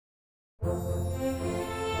Hello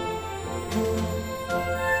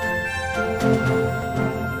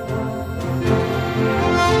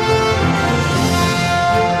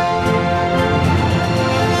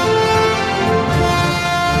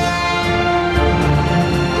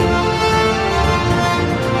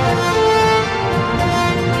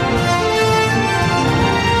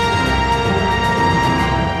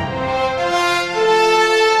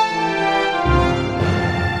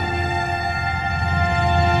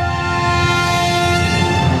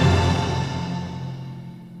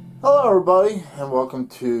everybody, and welcome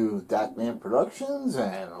to Dakman Productions,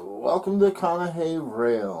 and welcome to Conahey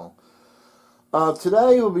Rail.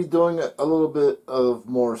 Today we'll be doing a little bit of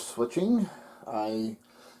more switching. I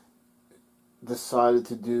decided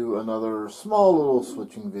to do another small little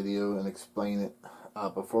switching video and explain it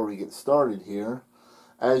before we get started here.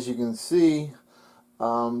 As you can see,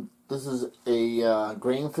 this is a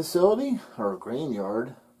grain facility, or a grain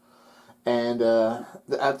yard, and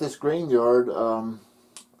at this grain yard,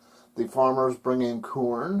 the farmers bring in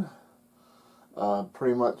corn,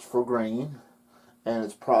 pretty much for grain, and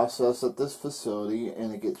it's processed at this facility,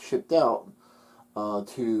 and it gets shipped out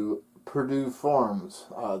to Purdue Farms.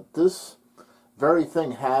 This very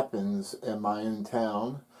thing happens in my own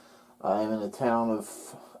town. I'm in a town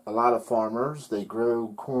of a lot of farmers. They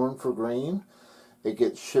grow corn for grain. It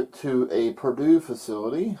gets shipped to a Purdue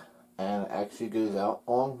facility, and it actually goes out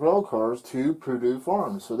on rail cars to Purdue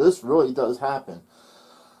Farms. So this really does happen.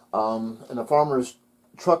 And the farmers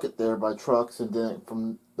truck it there by trucks, and then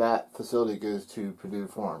from that facility goes to Purdue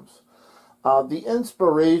Farms. The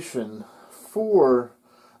inspiration for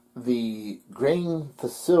the grain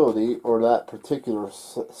facility, or that particular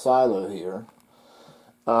silo here,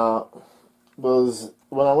 was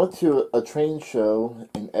when I went to a train show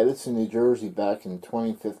in Edison, New Jersey back in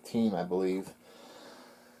 2015, I believe.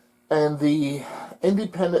 And the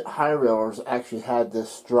independent high railers actually had this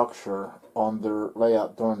structure on their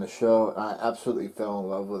layout during the show, and I absolutely fell in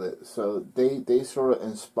love with it. So they sort of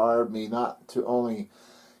inspired me not to only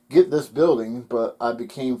get this building, but I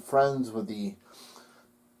became friends with the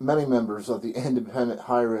many members of the independent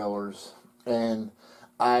high railers, and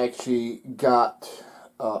I actually got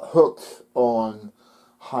hooked on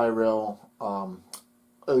high rail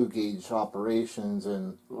O-gauge operations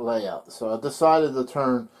and layout. So I decided to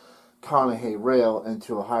turn Conahey Rail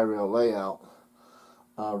into a high rail layout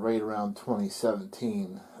right around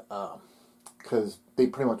 2017, because they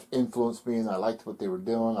pretty much influenced me, and I liked what they were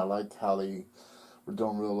doing. I liked how they were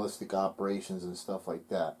doing realistic operations and stuff like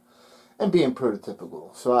that, and being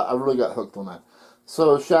prototypical. So I really got hooked on that.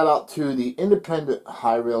 So shout out to the Independent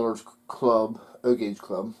High Railers Club, O-Gauge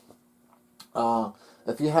Club.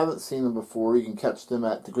 If you haven't seen them before, you can catch them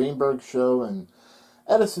at the Greenberg Show in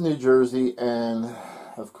Edison, New Jersey, and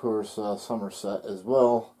of course Somerset as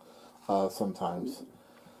well sometimes.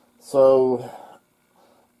 So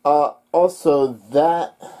also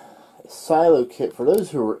that silo kit, for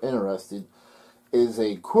those who are interested, is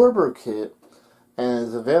a Corber kit, and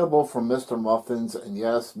is available from Mr. Muffins. And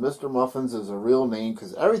yes, Mr. Muffins is a real name,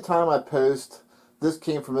 because every time I post this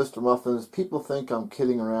came from Mr. Muffins, people think I'm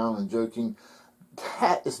kidding around and joking.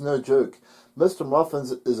 That is no joke. Mr.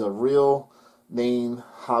 Muffins is a real name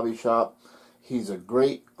hobby shop. He's a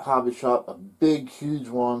great hobby shop, a big, huge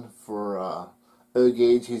one for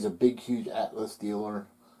O-Gauge. He's a big, huge Atlas dealer,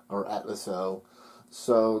 or Atlas O.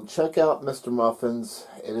 So check out Mr. Muffins.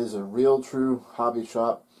 It is a real, true hobby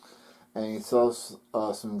shop, and he sells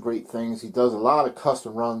some great things. He does a lot of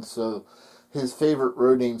custom runs, so his favorite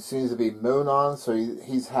road name seems to be Monon, so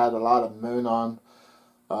he's had a lot of Monon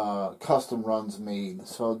custom runs made.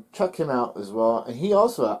 So check him out as well. And he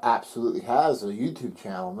also absolutely has a YouTube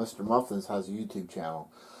channel. Mr. Muffins has a YouTube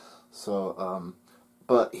channel. So,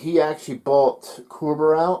 but he actually bought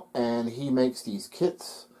Corber out, and he makes these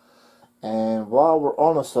kits. And while we're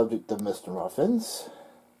on the subject of Mr. Muffins,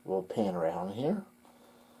 we'll pan around here.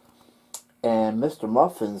 And Mr.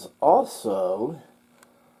 Muffins also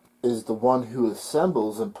is the one who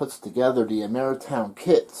assembles and puts together the Ameritown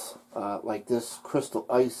kits, like this crystal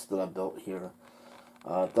ice that I built here.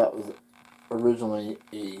 That was originally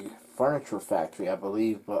a furniture factory, I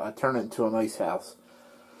believe, but I turned it into an ice house.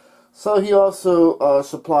 So he also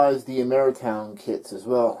supplies the Ameritown kits as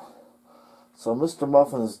well. So Mr.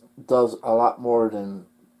 Muffins does a lot more than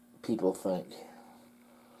people think.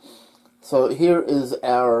 So here is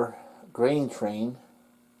our grain train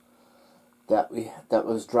that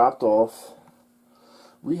was dropped off.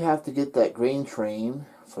 We have to get that grain train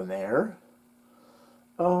from there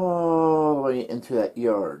all the way into that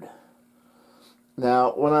yard.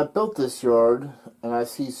 Now, when I built this yard, and I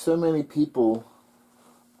see so many people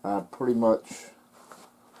pretty much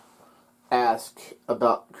ask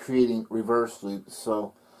about creating reverse loops.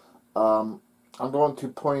 So I'm going to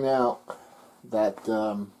point out that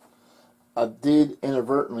I did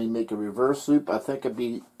inadvertently make a reverse loop. I think it'd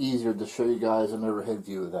be easier to show you guys an overhead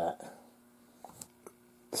view of that.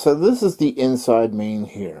 So this is the inside main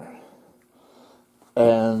here.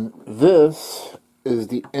 And this is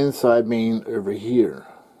the inside main over here.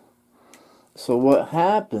 So what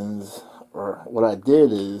happens, or what I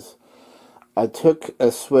did is, I took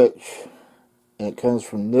a switch, and it comes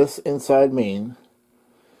from this inside main,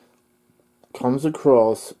 comes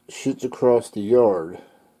across, shoots across the yard.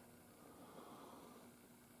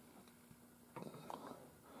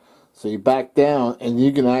 So you back down, and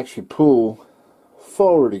you can actually pull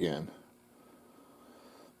forward again.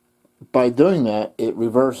 By doing that, it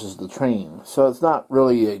reverses the train. So it's not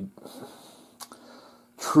really a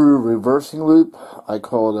true reversing loop. I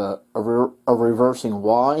call it a reversing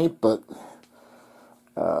Y, but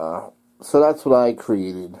so that's what I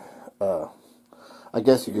created. I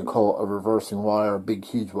guess you could call it a reversing Y or a big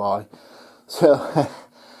huge Y. So at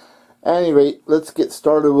any rate, let's get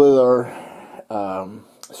started with our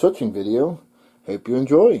switching video. Hope you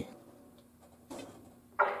enjoy.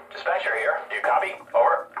 Dispatcher here. Do you copy?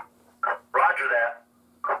 Over. Roger that.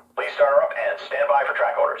 Please start her up and stand by for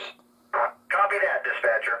track orders. Copy that,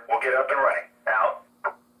 dispatcher. We'll get up and running. Out.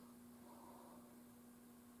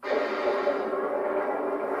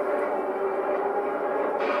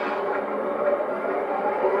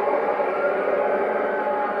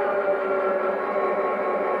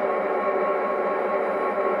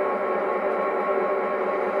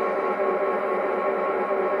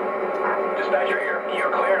 Dispatcher here.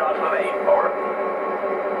 You're cleared onto the main. Over.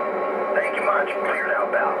 Thank you much. Cleared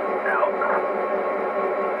outbound. Out.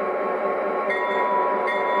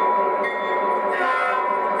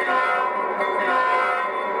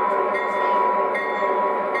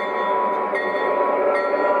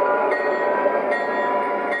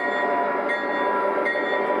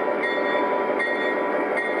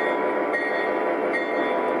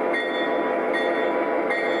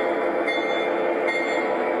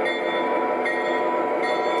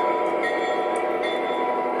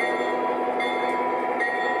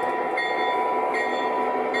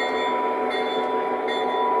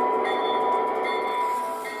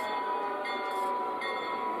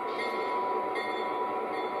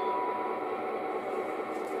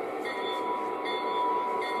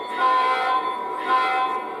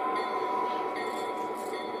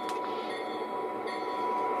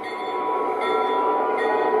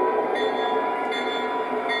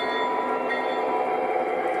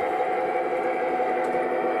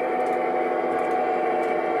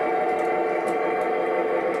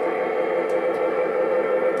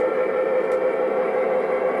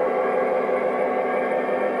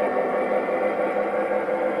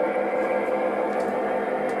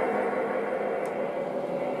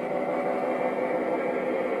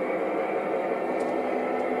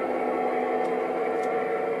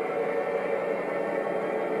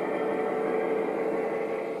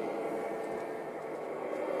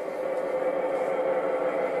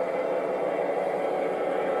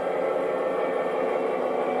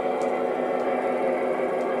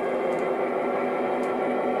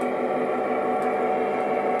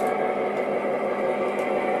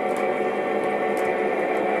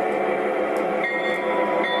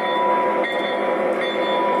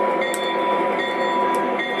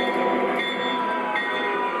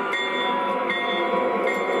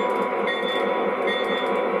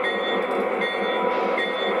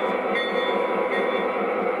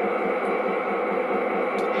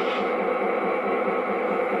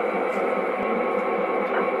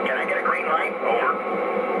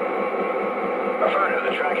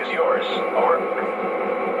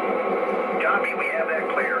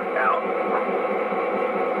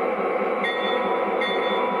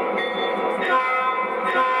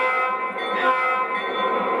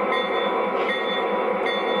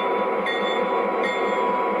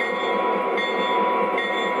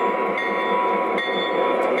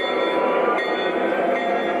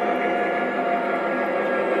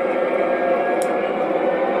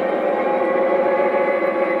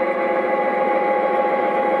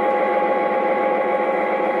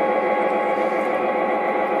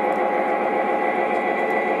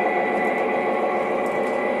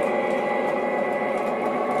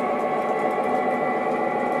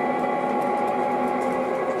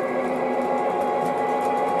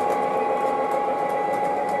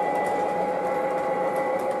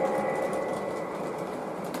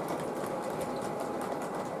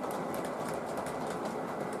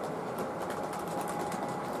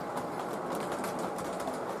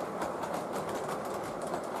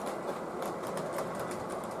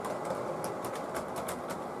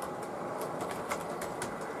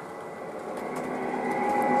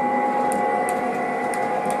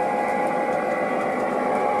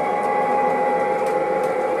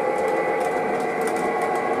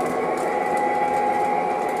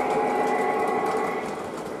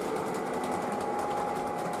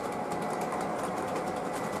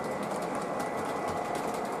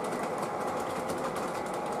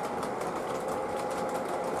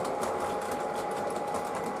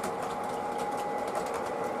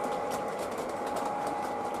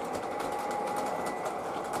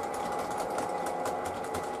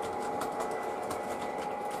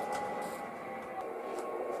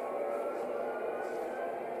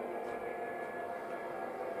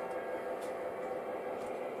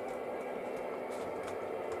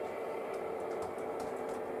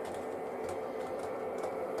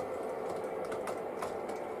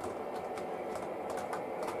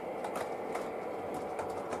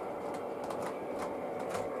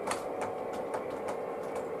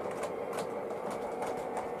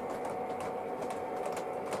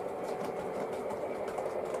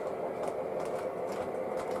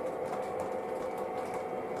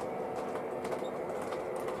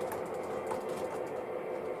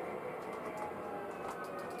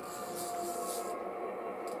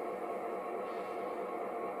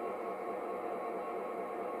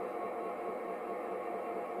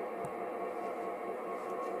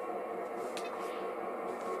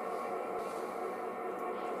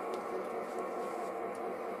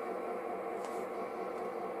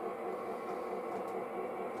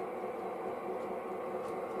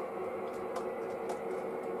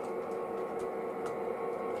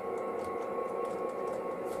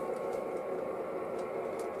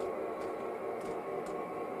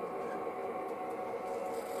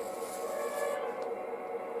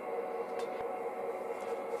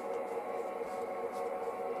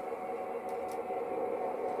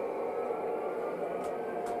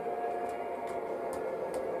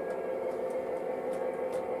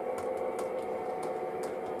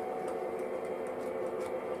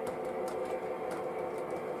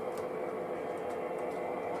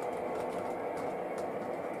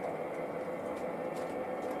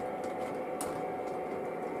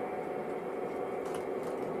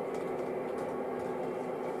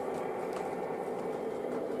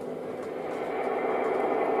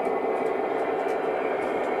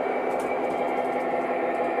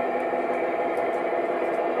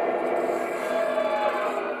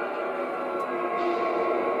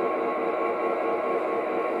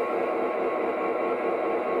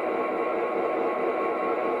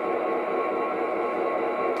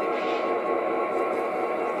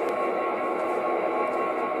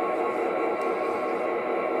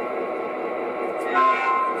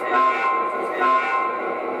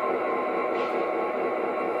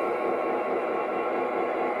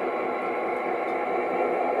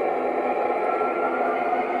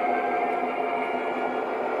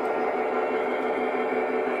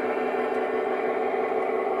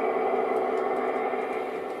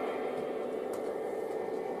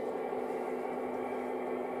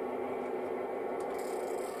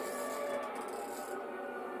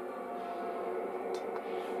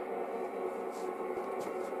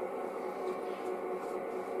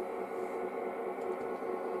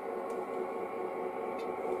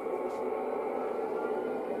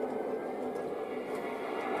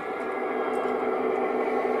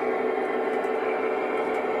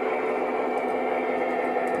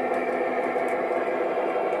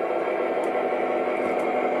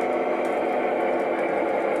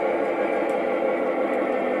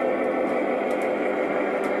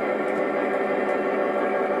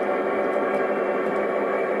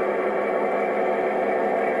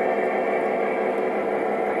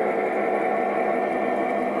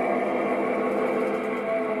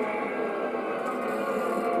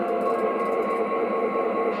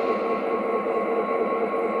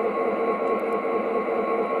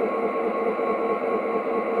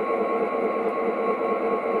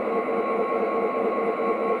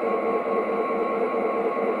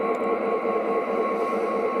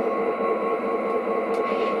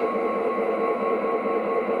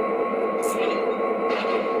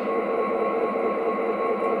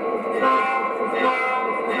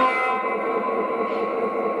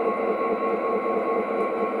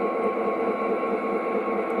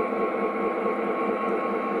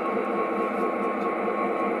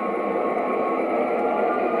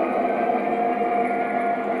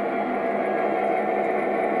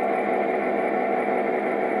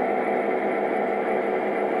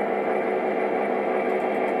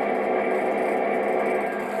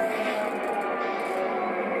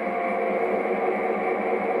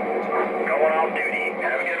 Got one off duty.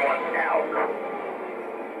 Have a good one. Out.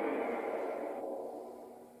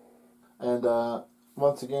 And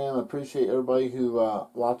once again, I appreciate everybody who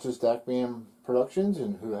watches Dakman Productions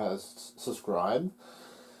and who has subscribed.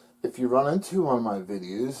 If you run into one of my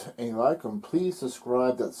videos and you like them, please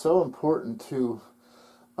subscribe. That's so important to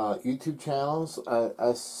YouTube channels.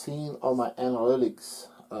 I've seen on my analytics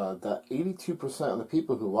that 82% of the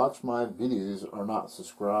people who watch my videos are not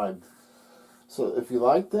subscribed. So if you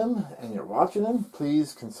like them and you're watching them,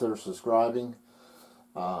 please consider subscribing.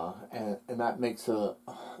 And that makes that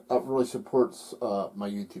really supports my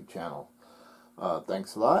YouTube channel.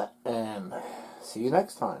 Thanks a lot, and see you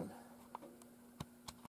next time.